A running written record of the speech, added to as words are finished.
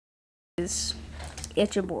It's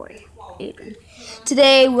your boy, Adrian.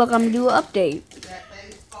 Today we're gonna do an update.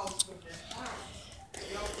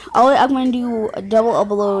 I'm gonna do a double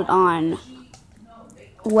upload on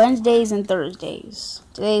Wednesdays and Thursdays.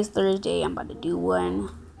 Today's Thursday. I'm about to do one.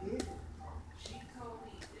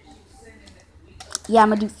 Yeah, I'm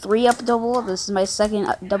gonna do 3 double. This is my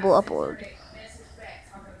second double upload.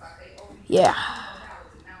 Yeah,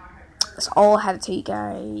 that's all I have to tell you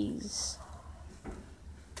guys.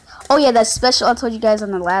 Oh yeah, that special I told you guys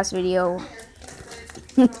on the last video.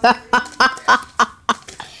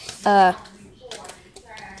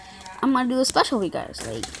 I'm gonna do a special for you guys.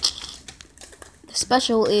 Like, the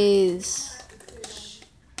special is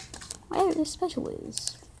whatever the special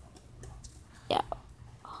is. Yeah.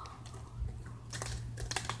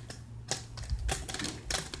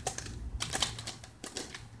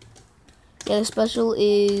 Yeah, the special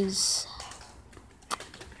is.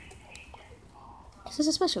 This is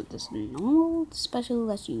a special. This normal special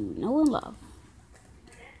that you know and love.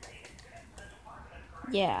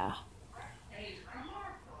 Yeah.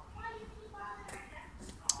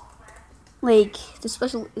 Like, the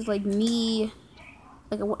special is like me,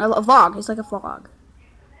 like a vlog. It's like a vlog.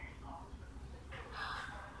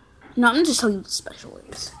 No, I'm gonna just tell you what the special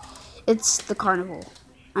is. It's the carnival.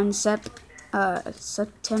 On September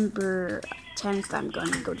 10th, I'm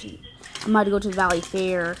about to go to Valley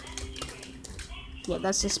Fair. Yeah,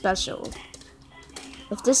 that's the special.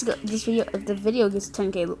 If if the video gets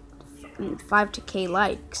 10k, 5k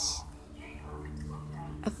likes.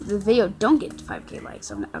 If the video don't get 5k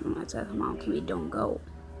likes, I'm gonna tell Mom, can we don't go?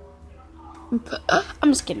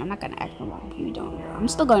 I'm just kidding. I'm not gonna ask my mom, can we don't go? I'm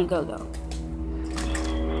still gonna go though.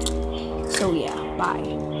 So yeah, bye.